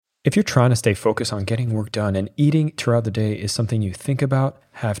If you're trying to stay focused on getting work done and eating throughout the day is something you think about,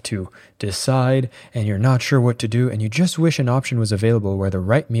 have to decide, and you're not sure what to do, and you just wish an option was available where the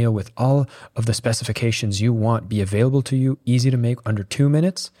right meal with all of the specifications you want be available to you, easy to make under 2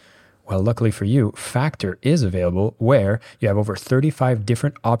 minutes, well, luckily for you, Factor is available where you have over 35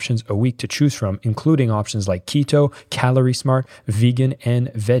 different options a week to choose from, including options like keto, calorie smart, vegan, and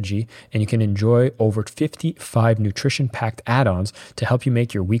veggie. And you can enjoy over 55 nutrition-packed add-ons to help you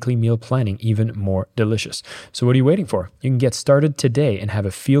make your weekly meal planning even more delicious. So what are you waiting for? You can get started today and have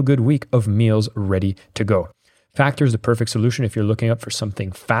a feel-good week of meals ready to go. Factor is the perfect solution if you're looking up for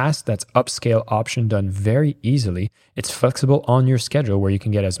something fast that's upscale option done very easily. It's flexible on your schedule where you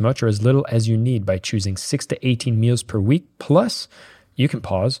can get as much or as little as you need by choosing 6 to 18 meals per week. Plus, you can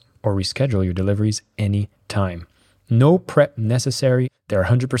pause or reschedule your deliveries anytime. No prep necessary. They're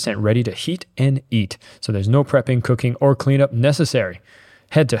 100% ready to heat and eat. So there's no prepping, cooking, or cleanup necessary.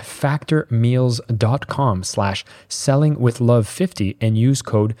 Head to factormeals.com/sellingwithlove50 and use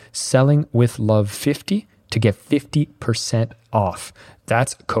code sellingwithlove50 to get 50% off.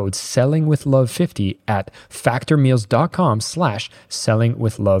 That's code sellingwithlove50 at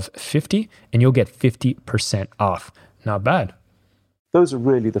factormeals.com/sellingwithlove50 and you'll get 50% off. Not bad. Those are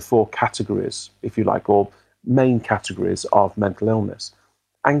really the four categories, if you like, or main categories of mental illness.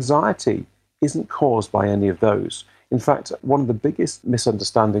 Anxiety isn't caused by any of those. In fact, one of the biggest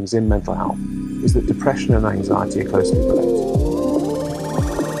misunderstandings in mental health is that depression and anxiety are closely related.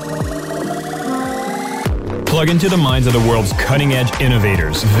 Plug into the minds of the world's cutting-edge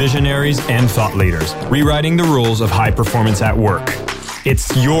innovators, visionaries, and thought leaders, rewriting the rules of high performance at work.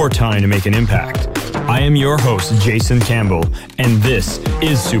 It's your time to make an impact. I am your host, Jason Campbell, and this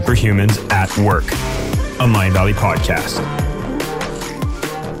is Superhumans at Work, a Mind Valley podcast.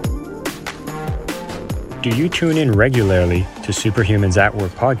 Do you tune in regularly to Superhumans at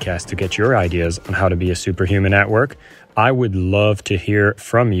Work podcast to get your ideas on how to be a superhuman at work? I would love to hear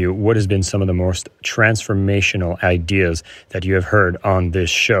from you what has been some of the most transformational ideas that you have heard on this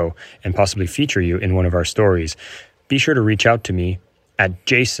show and possibly feature you in one of our stories. Be sure to reach out to me at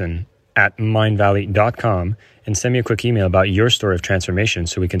jason@mindvalley.com and send me a quick email about your story of transformation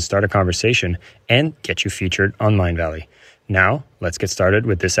so we can start a conversation and get you featured on Mind Valley. Now, let's get started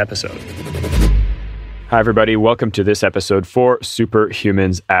with this episode. Hi, everybody. Welcome to this episode for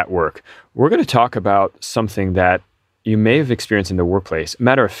Superhumans at Work. We're going to talk about something that you may have experienced in the workplace.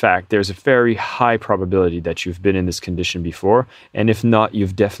 Matter of fact, there's a very high probability that you've been in this condition before. And if not,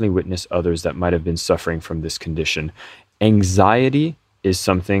 you've definitely witnessed others that might have been suffering from this condition. Anxiety is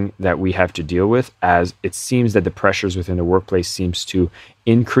something that we have to deal with, as it seems that the pressures within the workplace seems to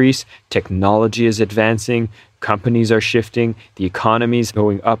increase. Technology is advancing, companies are shifting, the economy is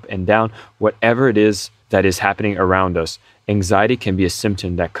going up and down. Whatever it is that is happening around us, anxiety can be a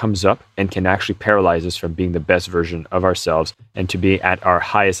symptom that comes up and can actually paralyze us from being the best version of ourselves and to be at our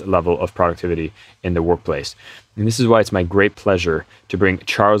highest level of productivity in the workplace. And this is why it's my great pleasure to bring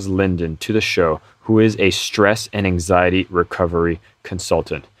Charles Linden to the show, who is a stress and anxiety recovery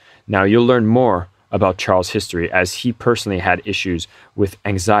consultant. Now, you'll learn more about Charles' history, as he personally had issues with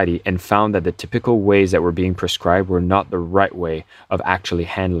anxiety and found that the typical ways that were being prescribed were not the right way of actually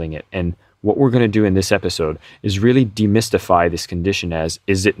handling it. And what we're going to do in this episode is really demystify this condition as,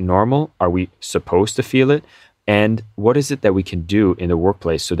 is it normal? Are we supposed to feel it? And what is it that we can do in the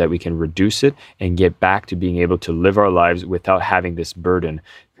workplace so that we can reduce it and get back to being able to live our lives without having this burden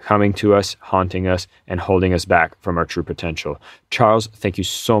coming to us, haunting us, and holding us back from our true potential? Charles, thank you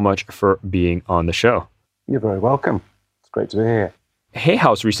so much for being on the show. You're very welcome. It's great to be here. Hay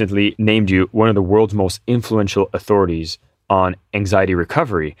House recently named you one of the world's most influential authorities on anxiety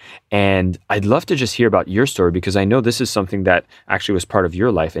recovery. And I'd love to just hear about your story, because I know this is something that actually was part of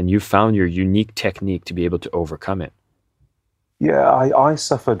your life and you found your unique technique to be able to overcome it. Yeah, I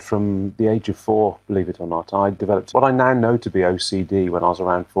suffered from the age of 4, believe it or not. I developed what I now know to be OCD when I was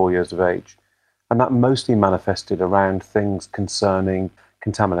around 4 years of age. And that mostly manifested around things concerning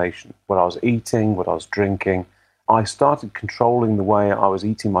contamination, what I was eating, what I was drinking. I started controlling the way I was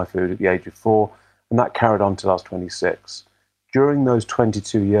eating my food at the age of 4, and that carried on till I was 26. During those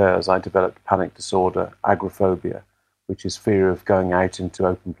 22 years, I developed panic disorder, agoraphobia, which is fear of going out into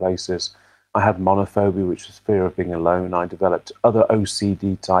open places. I had monophobia, which is fear of being alone. I developed other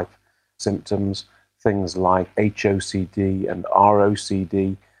OCD-type symptoms, things like HOCD and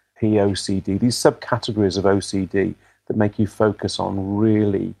ROCD, POCD, these subcategories of OCD that make you focus on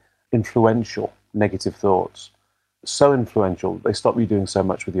really influential negative thoughts. So influential, they stop you doing so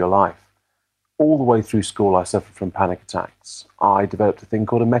much with your life. All the way through school, I suffered from panic attacks. I developed a thing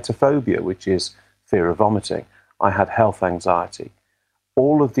called emetophobia, which is fear of vomiting. I had health anxiety.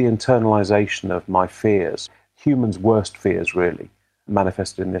 all of the internalization of my fears, humans' worst fears really,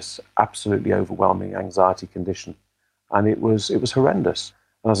 manifested in this absolutely overwhelming anxiety condition. And it was horrendous.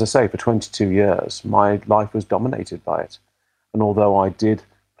 And as I say, for 22 years, my life was dominated by it. And although I did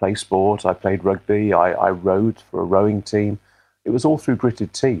play sport, I played rugby, I rowed for a rowing team, it was all through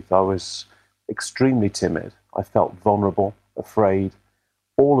gritted teeth. I was extremely timid. I felt vulnerable, afraid,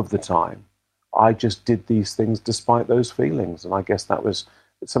 all of the time. I just did these things despite those feelings. And I guess that was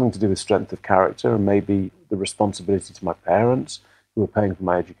something to do with strength of character and maybe the responsibility to my parents who were paying for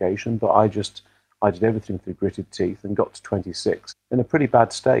my education. But I did everything through gritted teeth and got to 26 in a pretty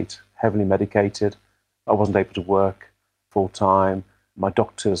bad state, heavily medicated. I wasn't able to work full time. My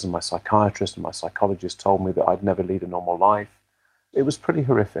doctors and my psychiatrist and my psychologist told me that I'd never lead a normal life. It was pretty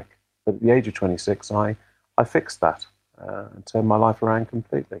horrific. But at the age of 26, I fixed that and turned my life around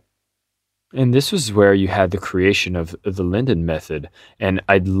completely. And this was where you had the creation of the Linden method. And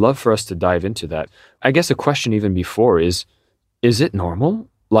I'd love for us to dive into that. I guess a question even before is it normal?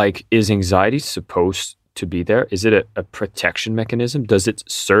 Like, is anxiety supposed to be there? Is it a protection mechanism? Does it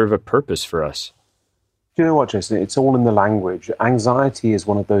serve a purpose for us? Do you know what, Jason? It's all in the language. Anxiety is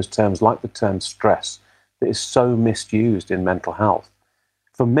one of those terms, like the term stress, that is so misused in mental health.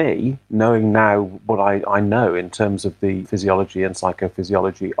 For me, knowing now what I know in terms of the physiology and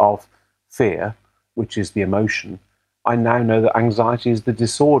psychophysiology of fear, which is the emotion, I now know that anxiety is the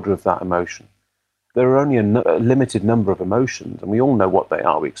disorder of that emotion. There are only a limited number of emotions, and we all know what they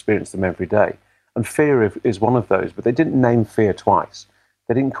are. We experience them every day. And fear is one of those, but they didn't name fear twice.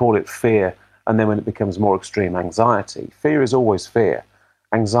 They didn't call it fear, and then when it becomes more extreme, anxiety. Fear is always fear.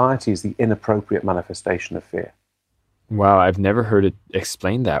 Anxiety is the inappropriate manifestation of fear. Wow, I've never heard it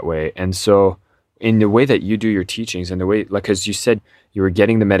explained that way. And so in the way that you do your teachings and the way, like, as you said, you were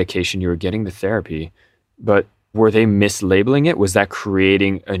getting the medication, you were getting the therapy, but were they mislabeling it? Was that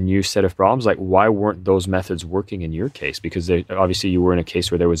creating a new set of problems? Like, why weren't those methods working in your case? Because obviously you were in a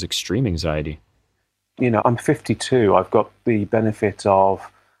case where there was extreme anxiety. You know, I'm 52. I've got the benefit of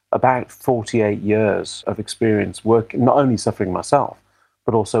about 48 years of experience working, not only suffering myself,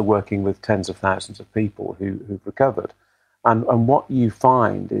 but also working with tens of thousands of people who've recovered. And what you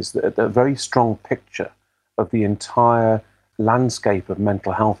find is that a very strong picture of the entire landscape of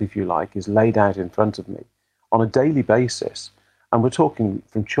mental health, if you like, is laid out in front of me on a daily basis. And we're talking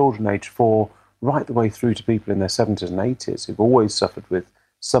from children aged 4 right the way through to people in their 70s and 80s who've always suffered with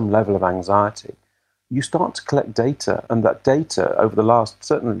some level of anxiety. You start to collect data, and that data over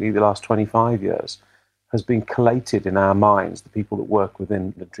certainly the last 25 years has been collated in our minds, the people that work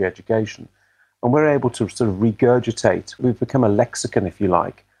within military education. And we're able to sort of regurgitate. We've become a lexicon, if you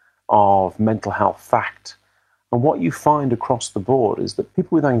like, of mental health fact. And what you find across the board is that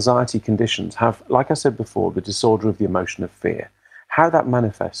people with anxiety conditions have, like I said before, the disorder of the emotion of fear. How that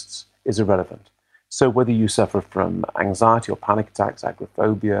manifests is irrelevant. So whether you suffer from anxiety or panic attacks,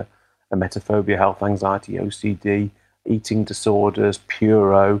 agoraphobia, emetophobia, health anxiety, OCD, eating disorders,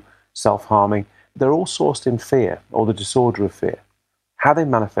 puro, self-harming, they're all sourced in fear or the disorder of fear. How they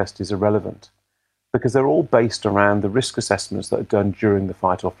manifest is irrelevant because they're all based around the risk assessments that are done during the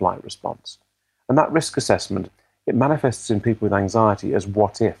fight or flight response. And that risk assessment, it manifests in people with anxiety as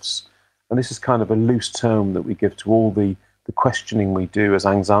what-ifs. And this is kind of a loose term that we give to all the questioning we do as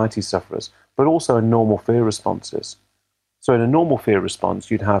anxiety sufferers, but also in normal fear responses. So in a normal fear response,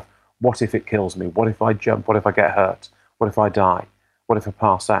 you'd have, what if it kills me? What if I jump? What if I get hurt? What if I die? What if I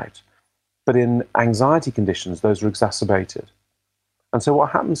pass out? But in anxiety conditions, those are exacerbated. And so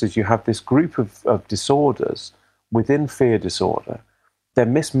what happens is you have this group of disorders within fear disorder. They're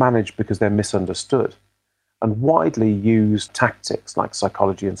mismanaged because they're misunderstood. And widely used tactics like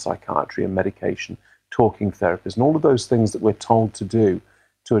psychology and psychiatry and medication, talking therapies, and all of those things that we're told to do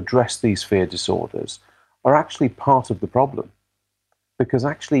to address these fear disorders are actually part of the problem. Because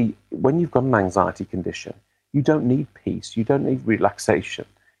actually, when you've got an anxiety condition, you don't need peace, you don't need relaxation,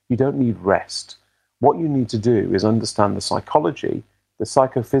 you don't need rest. What you need to do is understand the psychology, the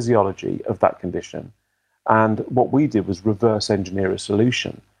psychophysiology of that condition. And what we did was reverse engineer a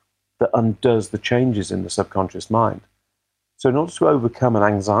solution that undoes the changes in the subconscious mind. So in order to overcome an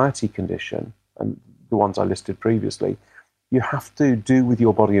anxiety condition, and the ones I listed previously, you have to do with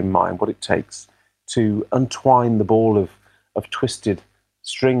your body and mind what it takes to untwine the ball of twisted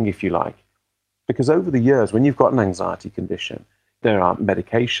string, if you like. Because over the years, when you've got an anxiety condition, there are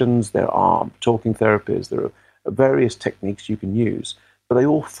medications, there are talking therapies, there are various techniques you can use, but they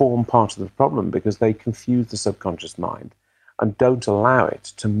all form part of the problem because they confuse the subconscious mind and don't allow it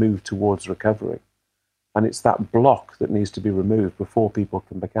to move towards recovery. And it's that block that needs to be removed before people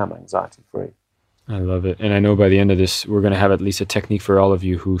can become anxiety-free. I love it. And I know by the end of this, we're going to have at least a technique for all of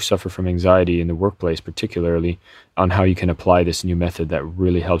you who suffer from anxiety in the workplace, particularly on how you can apply this new method that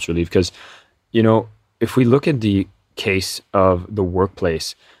really helps relieve. Because, if we look at the case of the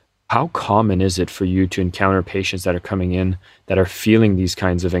workplace, how common is it for you to encounter patients that are coming in that are feeling these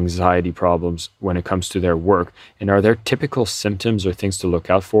kinds of anxiety problems when it comes to their work? And are there typical symptoms or things to look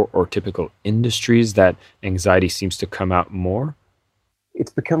out for, or typical industries that anxiety seems to come out more?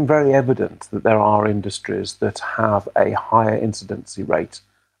 It's become very evident that there are industries that have a higher incidency rate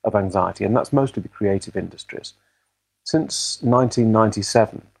of anxiety, and that's mostly the creative industries. Since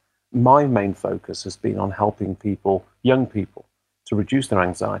 1997, my main focus has been on helping people, young people, to reduce their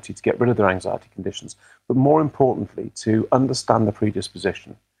anxiety, to get rid of their anxiety conditions, but more importantly, to understand the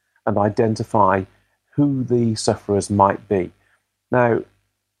predisposition and identify who the sufferers might be. Now,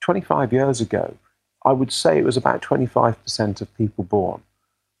 25 years ago, I would say it was about 25% of people born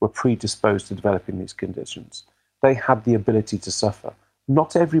were predisposed to developing these conditions. They had the ability to suffer.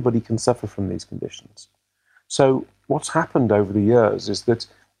 Not everybody can suffer from these conditions. So what's happened over the years is that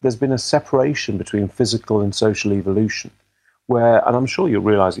there's been a separation between physical and social evolution, where, and I'm sure you'll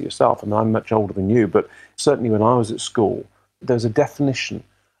realize it yourself, and I'm much older than you, but certainly when I was at school, there's a definition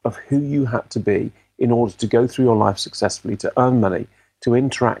of who you had to be in order to go through your life successfully, to earn money, to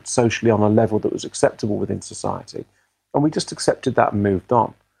interact socially on a level that was acceptable within society. And we just accepted that and moved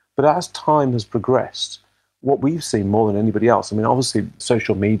on. But as time has progressed, what we've seen more than anybody else, I mean, obviously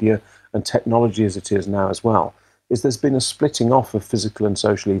social media and technology as it is now as well, is there's been a splitting off of physical and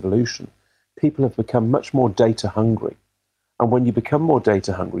social evolution. People have become much more data hungry. And when you become more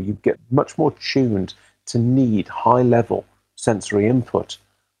data hungry, you get much more tuned to need high-level sensory input.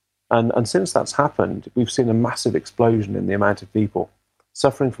 And since that's happened, we've seen a massive explosion in the amount of people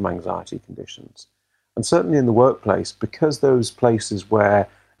suffering from anxiety conditions. And certainly in the workplace, because those places where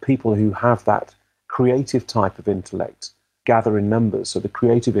people who have that creative type of intellect gather in numbers, so the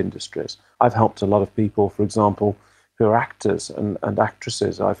creative industries, I've helped a lot of people, for example, who are actors and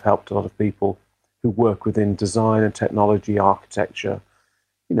actresses. I've helped a lot of people who work within design and technology, architecture.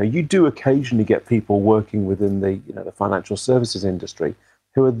 You do occasionally get people working within the financial services industry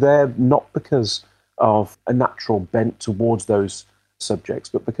who are there not because of a natural bent towards those subjects,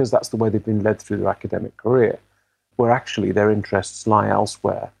 but because that's the way they've been led through their academic career, where actually their interests lie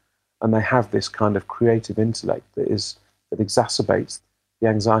elsewhere, and they have this kind of creative intellect that exacerbates the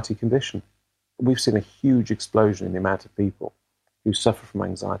anxiety condition. We've seen a huge explosion in the amount of people who suffer from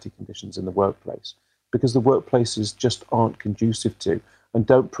anxiety conditions in the workplace because the workplaces just aren't conducive to and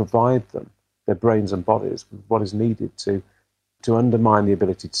don't provide them, their brains and bodies, with what is needed to undermine the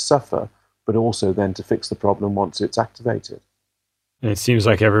ability to suffer, but also then to fix the problem once it's activated. And it seems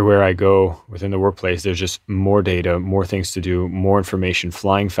like everywhere I go within the workplace, there's just more data, more things to do, more information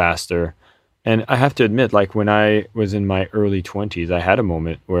flying faster. And I have to admit, like when I was in my early 20s, I had a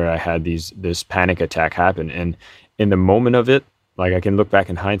moment where I had this panic attack happen. And in the moment of it, like I can look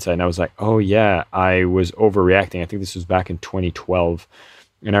back in hindsight and I was like, oh yeah, I was overreacting. I think this was back in 2012.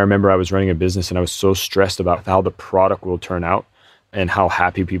 And I remember I was running a business and I was so stressed about how the product will turn out and how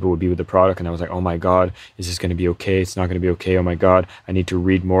happy people would be with the product. And I was like, oh my God, is this going to be okay? It's not going to be okay. Oh my God, I need to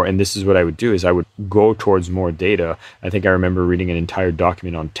read more. And this is what I would do is I would go towards more data. I think I remember reading an entire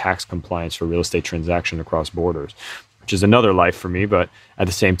document on tax compliance for real estate transaction across borders, which is another life for me. But at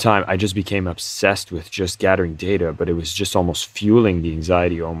the same time, I just became obsessed with just gathering data, but it was just almost fueling the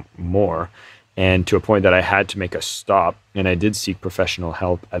anxiety more. And to a point that I had to make a stop. And I did seek professional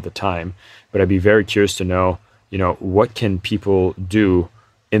help at the time, but I'd be very curious to know, what can people do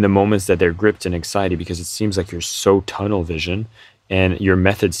in the moments that they're gripped in anxiety? Because it seems like you're so tunnel vision and your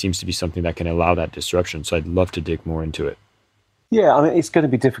method seems to be something that can allow that disruption. So I'd love to dig more into it. Yeah, I mean, it's going to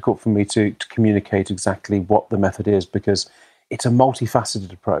be difficult for me to communicate exactly what the method is because it's a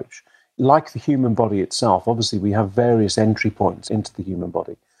multifaceted approach. Like the human body itself, obviously we have various entry points into the human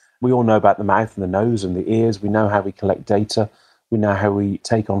body. We all know about the mouth and the nose and the ears. We know how we collect data. We know how we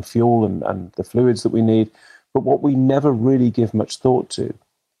take on fuel and the fluids that we need. But what we never really give much thought to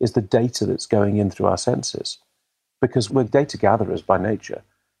is the data that's going in through our senses. Because we're data gatherers by nature.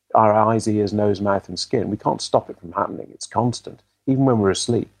 Our eyes, ears, nose, mouth, and skin, we can't stop it from happening. It's constant, even when we're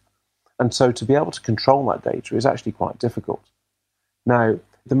asleep. And so to be able to control that data is actually quite difficult. Now,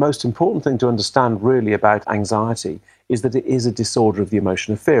 the most important thing to understand really about anxiety is that it is a disorder of the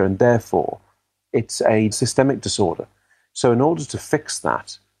emotion of fear, and therefore it's a systemic disorder. So in order to fix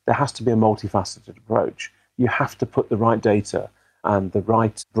that, there has to be a multifaceted approach. You have to put the right data and the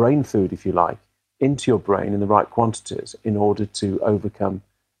right brain food, if you like, into your brain in the right quantities in order to overcome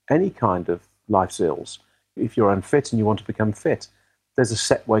any kind of life's ills. If you're unfit and you want to become fit, there's a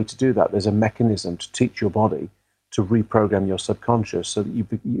set way to do that. There's a mechanism to teach your body to reprogram your subconscious so that you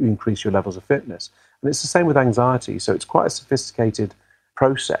increase your levels of fitness. And it's the same with anxiety. So it's quite a sophisticated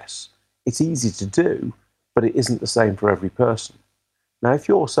process. It's easy to do, but it isn't the same for every person. Now, if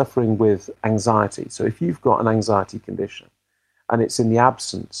you're suffering with anxiety, so if you've got an anxiety condition and it's in the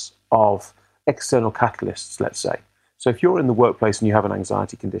absence of external catalysts, let's say. So if you're in the workplace and you have an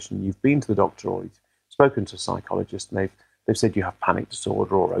anxiety condition, you've been to the doctor or you've spoken to a psychologist and they've said you have panic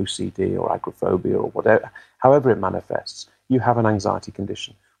disorder or OCD or agoraphobia or whatever, however it manifests, you have an anxiety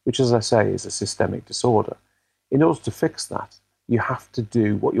condition, which, as I say, is a systemic disorder. In order to fix that, you have to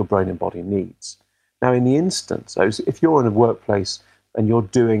do what your brain and body needs. Now, in the instance, so if you're in a workplace and you're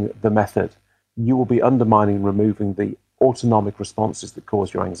doing the method, you will be undermining and removing the autonomic responses that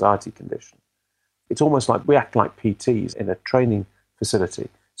cause your anxiety condition. It's almost like we act like PTs in a training facility.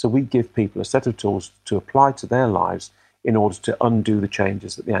 So we give people a set of tools to apply to their lives in order to undo the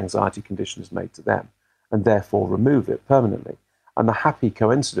changes that the anxiety condition has made to them, and therefore remove it permanently. And the happy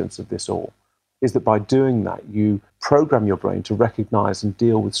coincidence of this all is that by doing that, you program your brain to recognize and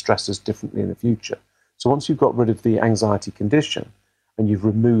deal with stressors differently in the future. So once you've got rid of the anxiety condition and you've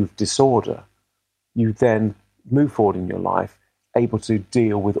removed disorder, you then move forward in your life, able to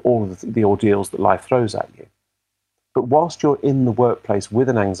deal with all of the ordeals that life throws at you. But whilst you're in the workplace with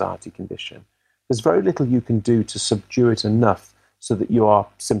an anxiety condition, there's very little you can do to subdue it enough so that you are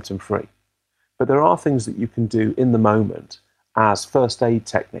symptom-free. But there are things that you can do in the moment as first aid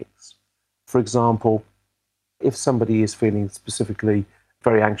techniques. For example, if somebody is feeling specifically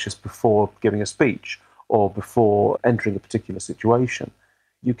very anxious before giving a speech or before entering a particular situation,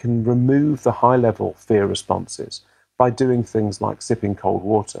 you can remove the high-level fear responses by doing things like sipping cold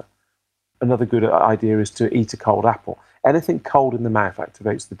water. Another good idea is to eat a cold apple. Anything cold in the mouth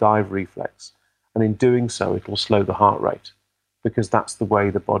activates the dive reflex, and in doing so, it will slow the heart rate, because that's the way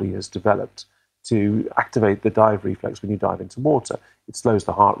the body has developed to activate the dive reflex when you dive into water. It slows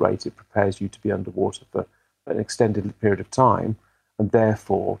the heart rate, it prepares you to be underwater for an extended period of time, and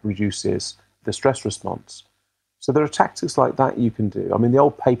therefore reduces the stress response. So there are tactics like that you can do. I mean, the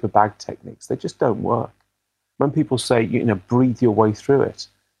old paper bag techniques, they just don't work. When people say, breathe your way through it,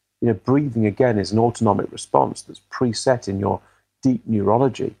 breathing again is an autonomic response that's preset in your deep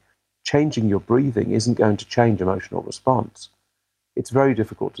neurology. Changing your breathing isn't going to change emotional response. It's very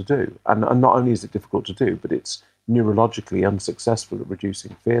difficult to do. And not only is it difficult to do, but it's neurologically unsuccessful at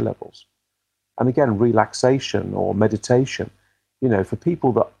reducing fear levels. And again, relaxation or meditation, for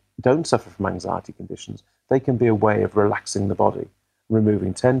people that don't suffer from anxiety conditions, they can be a way of relaxing the body,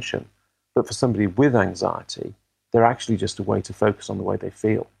 removing tension. But for somebody with anxiety, they're actually just a way to focus on the way they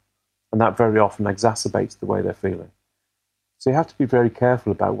feel. And that very often exacerbates the way they're feeling. So you have to be very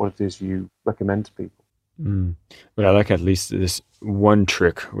careful about what it is you recommend to people. But I like at least this one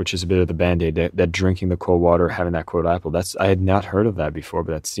trick, which is a bit of the Band-Aid, that drinking the cold water, having that cold apple. I had not heard of that before,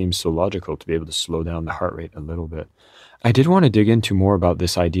 but that seems so logical to be able to slow down the heart rate a little bit. I did want to dig into more about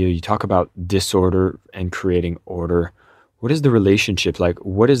this idea. You talk about disorder and creating order. What is the relationship? Like,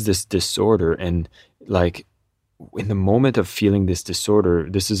 what is this disorder? And like, in the moment of feeling this disorder,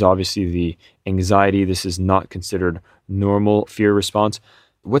 this is obviously the anxiety. This is not considered normal fear response.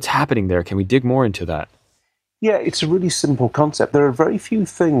 What's happening there? Can we dig more into that? Yeah, it's a really simple concept. There are very few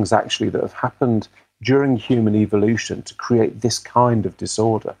things actually that have happened during human evolution to create this kind of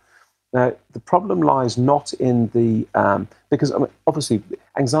disorder. Now, the problem lies not in the, because obviously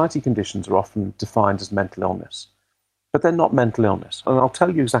anxiety conditions are often defined as mental illness, but they're not mental illness. And I'll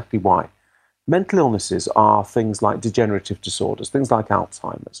tell you exactly why. Mental illnesses are things like degenerative disorders, things like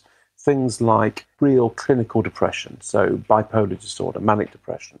Alzheimer's, things like real clinical depression, so bipolar disorder, manic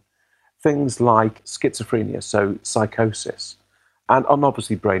depression, things like schizophrenia, so psychosis, and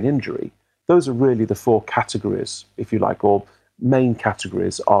obviously brain injury. Those are really the four categories, if you like, or main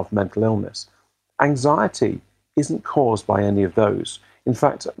categories of mental illness. Anxiety isn't caused by any of those. In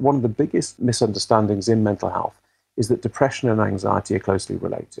fact, one of the biggest misunderstandings in mental health is that depression and anxiety are closely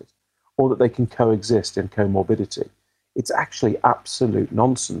related, or that they can coexist in comorbidity. It's actually absolute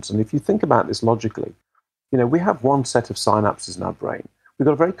nonsense. And if you think about this logically, we have one set of synapses in our brain. We've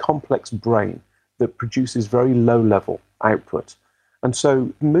got a very complex brain that produces very low-level output. And so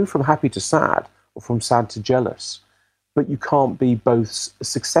you can move from happy to sad, or from sad to jealous, but you can't be both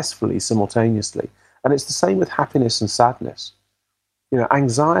successfully simultaneously. And it's the same with happiness and sadness.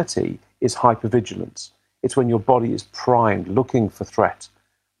 Anxiety is hypervigilance. It's when your body is primed, looking for threat,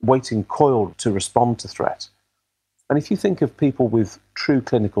 waiting coiled to respond to threat. And if you think of people with true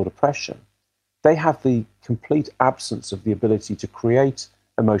clinical depression, they have the complete absence of the ability to create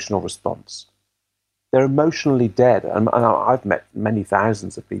emotional response. They're emotionally dead. And I've met many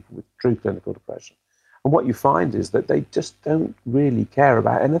thousands of people with true clinical depression. And what you find is that they just don't really care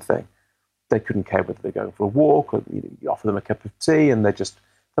about anything. They couldn't care whether they're going for a walk, or you offer them a cup of tea, and they're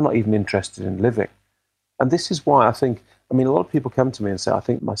not even interested in living. And this is why a lot of people come to me and say, I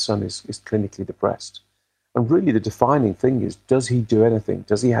think my son is clinically depressed. And really the defining thing is, does he do anything?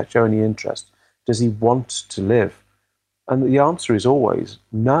 Does he show any interest? Does he want to live? And the answer is always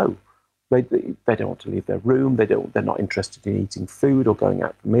no. They don't want to leave their room. They're not interested in eating food or going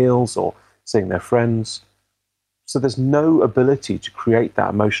out for meals or seeing their friends. So there's no ability to create that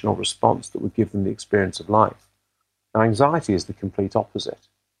emotional response that would give them the experience of life. Now, anxiety is the complete opposite.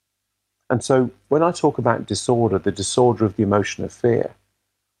 And so when I talk about disorder, the disorder of the emotion of fear,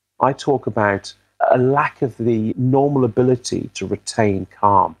 I talk about a lack of the normal ability to retain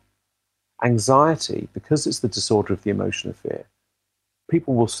calm. Anxiety, because it's the disorder of the emotion of fear,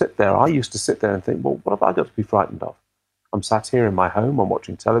 people will sit there. I used to sit there and think, well, what have I got to be frightened of? I'm sat here in my home, I'm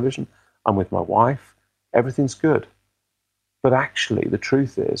watching television, I'm with my wife, everything's good. But actually, the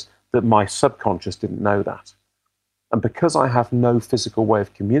truth is that my subconscious didn't know that. And because I have no physical way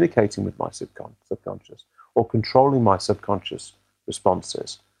of communicating with my subconscious or controlling my subconscious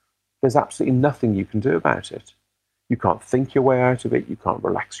responses, there's absolutely nothing you can do about it. You can't think your way out of it. You can't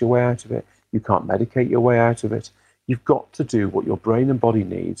relax your way out of it. You can't medicate your way out of it. You've got to do what your brain and body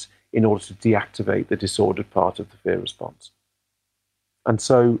needs in order to deactivate the disordered part of the fear response. And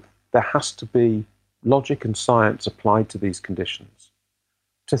so there has to be logic and science applied to these conditions.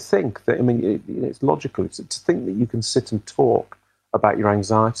 To think that, it's logical, to think that you can sit and talk about your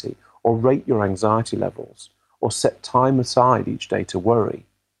anxiety or rate your anxiety levels or set time aside each day to worry,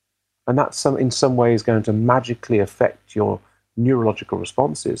 and that in some way is going to magically affect your neurological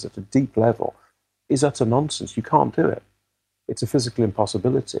responses at a deep level, is utter nonsense. You can't do it. It's a physical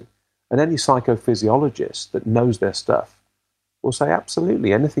impossibility. And any psychophysiologist that knows their stuff will say,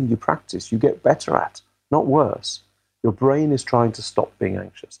 absolutely, anything you practice, you get better at, not worse. Your brain is trying to stop being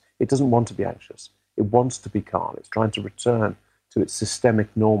anxious. It doesn't want to be anxious. It wants to be calm. It's trying to return to its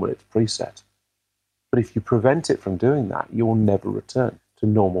systemic normal, its preset. But if you prevent it from doing that, you will never return to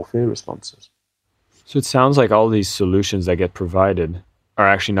normal fear responses. So it sounds like all these solutions that get provided are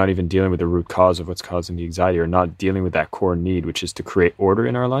actually not even dealing with the root cause of what's causing the anxiety, or not dealing with that core need, which is to create order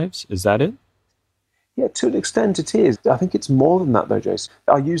in our lives. Is that it? Yeah, to an extent it is. I think it's more than that, though, Jason.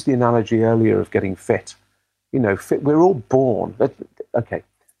 I used the analogy earlier of getting fit. Fit. We're all born. Okay,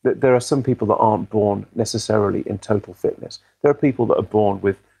 there are some people that aren't born necessarily in total fitness. There are people that are born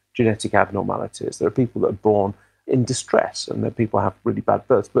with genetic abnormalities. There are people that are born in distress, and there are people who have really bad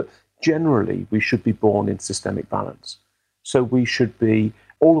births. But generally, we should be born in systemic balance. So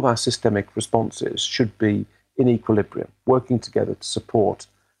all of our systemic responses should be in equilibrium, working together to support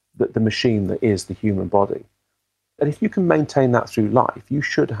the machine that is the human body. And if you can maintain that through life, you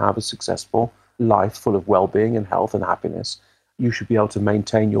should have a successful life full of well-being and health and happiness. You should be able to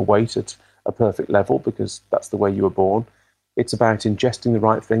maintain your weight at a perfect level because that's the way you were born. It's about ingesting the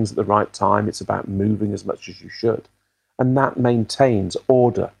right things at the right time. It's about moving as much as you should. And that maintains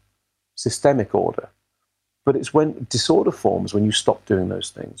order, systemic order. But it's when disorder forms, when you stop doing those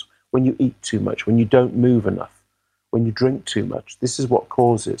things, when you eat too much, when you don't move enough, when you drink too much. This is what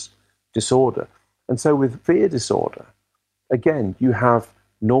causes disorder. And so with fear disorder, again, you have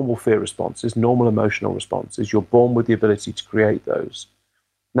normal fear responses, normal emotional responses. You're born with the ability to create those.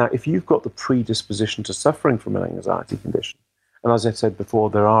 Now, if you've got the predisposition to suffering from an anxiety condition, and as I said before,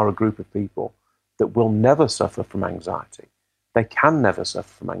 there are a group of people that will never suffer from anxiety. They can never suffer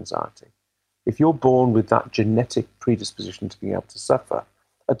from anxiety. If you're born with that genetic predisposition to being able to suffer,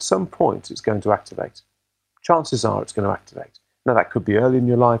 at some point it's going to activate. Chances are it's going to activate. Now, that could be early in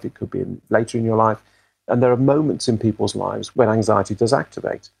your life, it could be later in your life, and there are moments in people's lives when anxiety does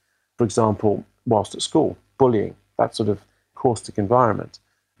activate. For example, whilst at school, bullying, that sort of caustic environment.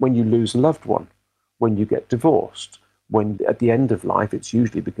 When you lose a loved one, when you get divorced, when at the end of life, it's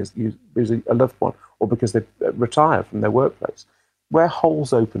usually because you lose a loved one or because they retire from their workplace. Where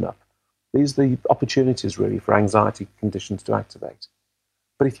holes open up, these are the opportunities really for anxiety conditions to activate.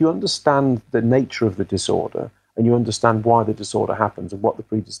 But if you understand the nature of the disorder and you understand why the disorder happens and what the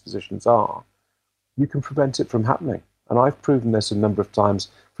predispositions are, you can prevent it from happening. And I've proven this a number of times,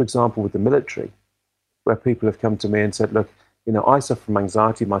 for example, with the military, where people have come to me and said, look, I suffer from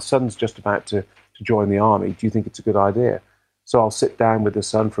anxiety. My son's just about to join the army. Do you think it's a good idea? So I'll sit down with the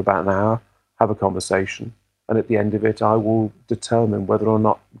son for about an hour, have a conversation, and at the end of it, I will determine whether or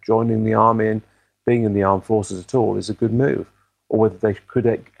not joining the army and being in the armed forces at all is a good move, or whether they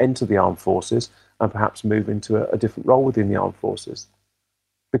could enter the armed forces and perhaps move into a different role within the armed forces.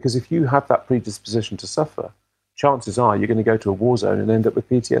 Because if you have that predisposition to suffer, chances are you're going to go to a war zone and end up with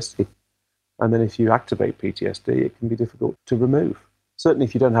PTSD. And then if you activate PTSD, it can be difficult to remove. Certainly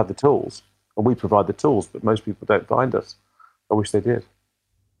if you don't have the tools, and we provide the tools, but most people don't find us. I wish they did.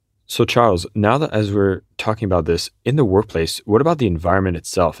 So Charles, now that as we're talking about this, in the workplace, what about the environment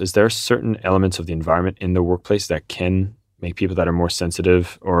itself? Is there certain elements of the environment in the workplace that can make people that are more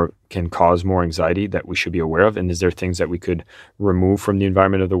sensitive or can cause more anxiety that we should be aware of? And is there things that we could remove from the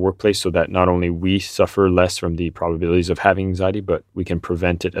environment of the workplace so that not only we suffer less from the probabilities of having anxiety, but we can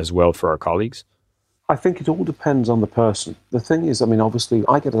prevent it as well for our colleagues? I think it all depends on the person. The thing is, I mean, obviously,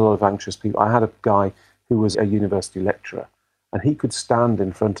 I get a lot of anxious people. I had a guy who was a university lecturer, and he could stand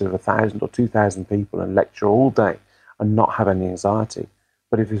in front of 1,000 or 2,000 people and lecture all day and not have any anxiety.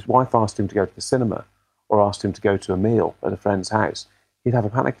 But if his wife asked him to go to the cinema or asked him to go to a meal at a friend's house, he'd have a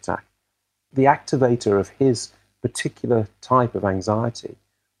panic attack. The activator of his particular type of anxiety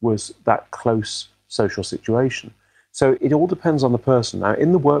was that close social situation. So it all depends on the person. Now,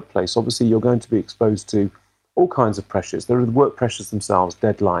 in the workplace, obviously, you're going to be exposed to all kinds of pressures. There are the work pressures themselves,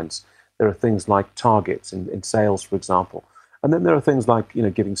 deadlines. There are things like targets in sales, for example. And then there are things like,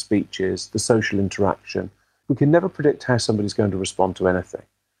 giving speeches, the social interaction. We can never predict how somebody's going to respond to anything.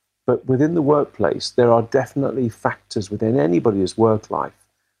 But within the workplace, there are definitely factors within anybody's work life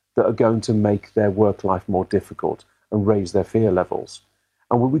that are going to make their work life more difficult and raise their fear levels.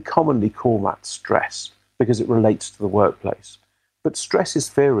 And we commonly call that stress because it relates to the workplace. But stress is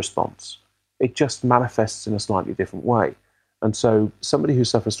fear response. It just manifests in a slightly different way. And so somebody who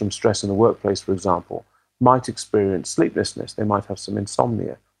suffers from stress in the workplace, for example, might experience sleeplessness. They might have some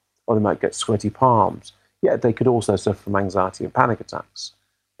insomnia, or they might get sweaty palms. Yet they could also suffer from anxiety and panic attacks.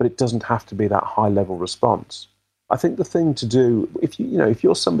 But it doesn't have to be that high-level response. I think the thing to do, if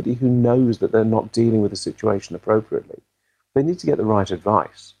you're somebody who knows that they're not dealing with the situation appropriately, they need to get the right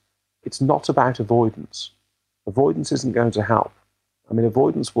advice. It's not about avoidance. Avoidance isn't going to help. I mean,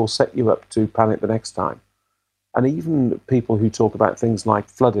 avoidance will set you up to panic the next time. And even people who talk about things like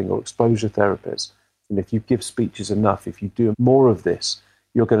flooding or exposure therapies, and if you give speeches enough, if you do more of this,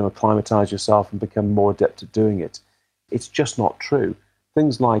 you're going to acclimatize yourself and become more adept at doing it. It's just not true.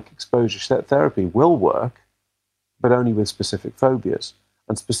 Things like exposure therapy will work, but only with specific phobias.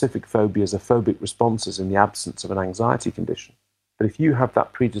 And specific phobias are phobic responses in the absence of an anxiety condition. But if you have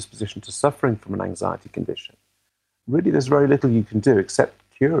that predisposition to suffering from an anxiety condition, really there's very little you can do except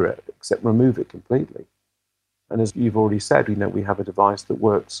cure it, except remove it completely. And as you've already said, we have a device that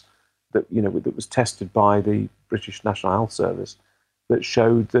works, that was tested by the British National Health Service, that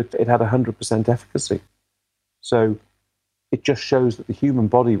showed that it had 100% efficacy. So it just shows that the human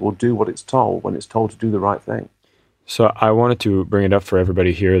body will do what it's told when it's told to do the right thing. So I wanted to bring it up for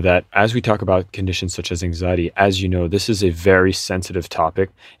everybody here that as we talk about conditions such as anxiety, as you know, this is a very sensitive topic.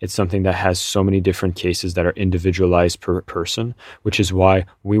 It's something that has so many different cases that are individualized per person, which is why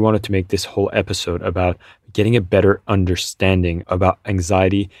we wanted to make this whole episode about getting a better understanding about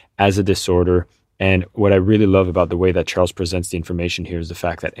anxiety as a disorder. And what I really love about the way that Charles presents the information here is the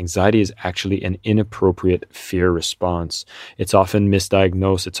fact that anxiety is actually an inappropriate fear response. It's often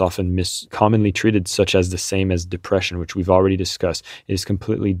misdiagnosed. It's often commonly treated such as the same as depression, which we've already discussed. It is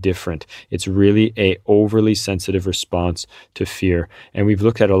completely different. It's really a overly sensitive response to fear. And we've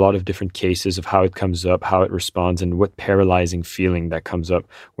looked at a lot of different cases of how it comes up, how it responds, and what paralyzing feeling that comes up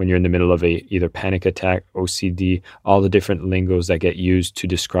when you're in the middle of either panic attack, OCD, all the different lingos that get used to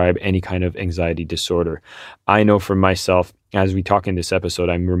describe any kind of anxiety disorder. I know for myself, as we talk in this episode,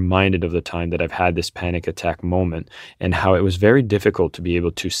 I'm reminded of the time that I've had this panic attack moment and how it was very difficult to be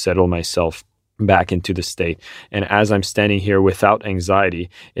able to settle myself back into the state. And as I'm standing here without anxiety,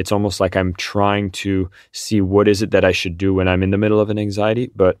 it's almost like I'm trying to see what is it that I should do when I'm in the middle of an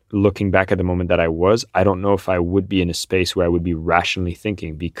anxiety. But looking back at the moment that I don't know if I would be in a space where I would be rationally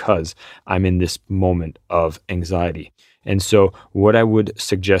thinking because I'm in this moment of anxiety. And so what I would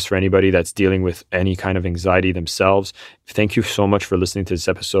suggest for anybody that's dealing with any kind of anxiety themselves, thank you so much for listening to this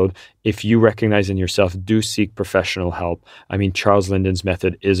episode. If you recognize in yourself, do seek professional help. I mean, Charles Linden's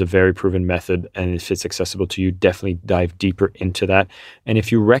method is a very proven method, and if it's accessible to you, definitely dive deeper into that. And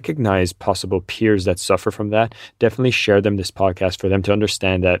if you recognize possible peers that suffer from that, definitely share them this podcast for them to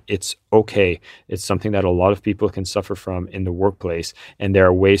understand that it's okay. It's something that a lot of people can suffer from in the workplace, and there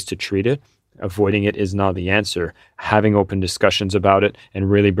are ways to treat it. Avoiding it is not the answer. Having open discussions about it and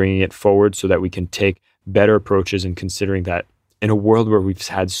really bringing it forward so that we can take better approaches and considering that in a world where we've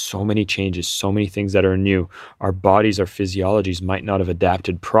had so many changes, so many things that are new, our bodies, our physiologies might not have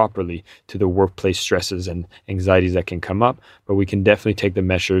adapted properly to the workplace stresses and anxieties that can come up, but we can definitely take the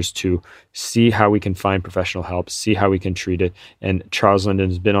measures to see how we can find professional help, see how we can treat it. And Charles Linden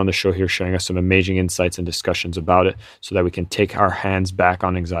has been on the show here sharing us some amazing insights and discussions about it so that we can take our hands back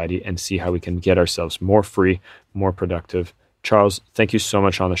on anxiety and see how we can get ourselves more free, more productive. Charles, thank you so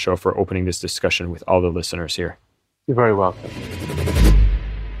much on the show for opening this discussion with all the listeners here. You're very welcome.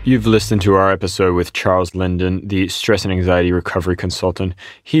 You've listened to our episode with Charles Linden, the stress and anxiety recovery consultant.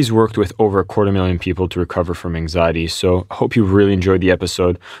 He's worked with over 250,000 people to recover from anxiety, so I hope you really enjoyed the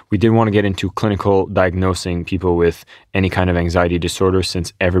episode. We did want to get into clinical diagnosing people with any kind of anxiety disorder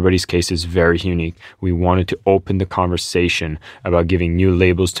since everybody's case is very unique. We wanted to open the conversation about giving new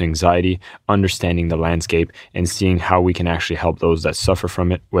labels to anxiety, understanding the landscape, and seeing how we can actually help those that suffer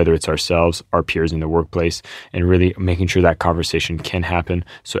from it, whether it's ourselves, our peers in the workplace, and really making sure that conversation can happen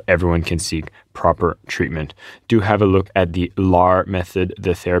so everyone can seek proper treatment. Do have a look at the LAR method,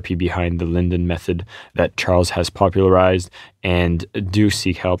 the therapy behind the Linden method that Charles has popularized, and do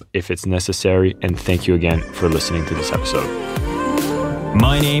seek help if it's necessary. And thank you again for listening to this episode.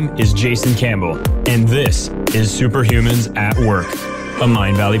 My name is Jason Campbell, and this is Superhumans at Work, a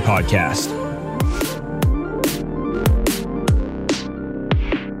Mind Valley podcast.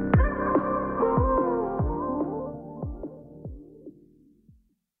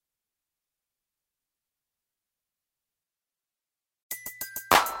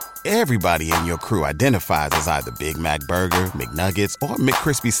 Everybody in your crew identifies as either Big Mac Burger, McNuggets, or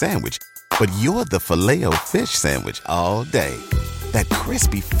McCrispy Sandwich. But you're the Filet-O-Fish Sandwich all day. That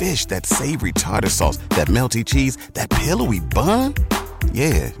crispy fish, that savory tartar sauce, that melty cheese, that pillowy bun.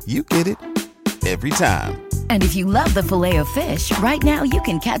 Yeah, you get it. Every time. And if you love the Filet-O-Fish, right now you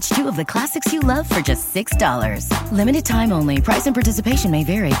can catch two of the classics you love for just $6. Limited time only. Price and participation may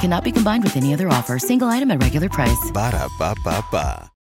vary. Cannot be combined with any other offer. Single item at regular price. Ba-da-ba-ba-ba.